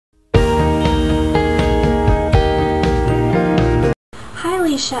Hi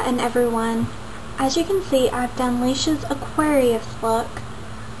Leesha and everyone. As you can see, I've done Leesha's Aquarius look.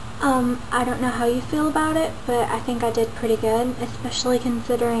 I don't know how you feel about it, but I think I did pretty good, especially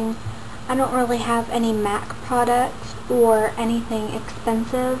considering I don't really have any MAC products or anything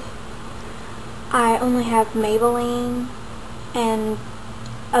expensive. I only have Maybelline and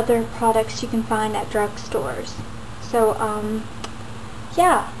other products you can find at drugstores. So,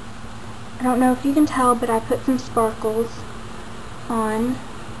 yeah. I don't know if you can tell, but I put some sparkles on.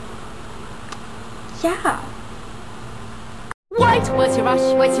 Yeah. Wait, what's your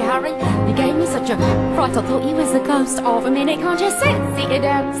rush, what's your hurry? You gave me such a fright, I thought you was the ghost of a minute. Can't you sit you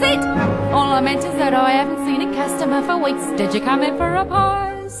down, sit? All I meant is that I haven't seen a customer for weeks. Did you come in for a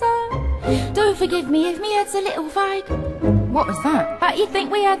pie, sir? Do forgive me if me head's a little vague. What was that? But you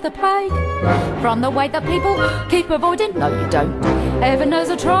think we had the plague? From the way that people keep avoiding? No, you don't. Heaven knows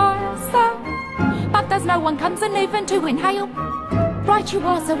I try, sir, but there's no one comes in even to inhale. Right you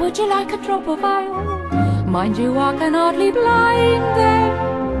are, so would you like a drop of ale? Mind you, I can hardly blame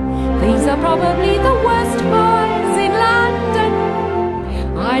them. These are probably the worst pies in London.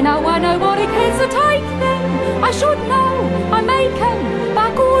 I know nobody cares to take them. I should know, I make them,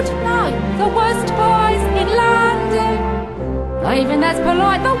 but good no, the worst pies in London. Even as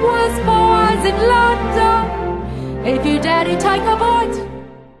polite, the worst pies in London. If you dare to take a bite,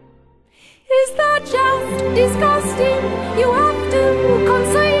 is that just disgusting? You have to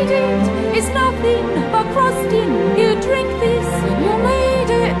concede it. It's nothing but crusting. You drink this, you need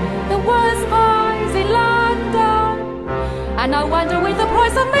it. The worst pies in London. And no wonder with the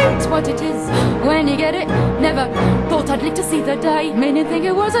price of meat what it is when you get it. Never thought I'd live to see the day. Many think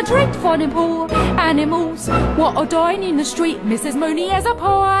it was a treat finding poor animals what are dying in the street. Mrs. Mooney has a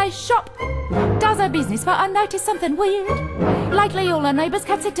pie shop, does her business, but I noticed something weird. Lately all her neighbours'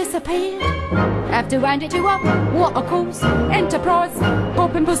 cats had disappeared. Have to hand it to her, what a cause, enterprise,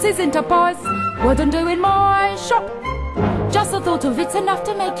 popping pussies into pies. Wouldn't do in my shop, just the thought of it's enough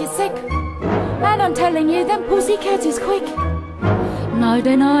to make you sick. And I'm telling you, them pussycats is quick. No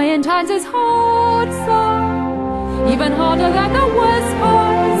denying times is hard, sir, even harder than the worst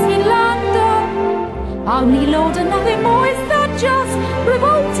pies in London. Only Lord and nothing more, is that just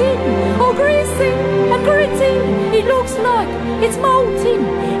revolting or greasy and gritty? It looks like it's molting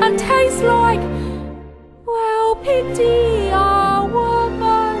and tastes like, well, pity a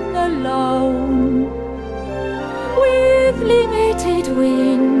woman alone with limited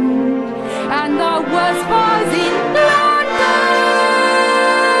wind and the worst pies in London.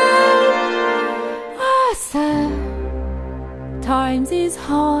 Ah, sir, times is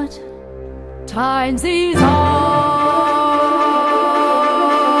hard, times is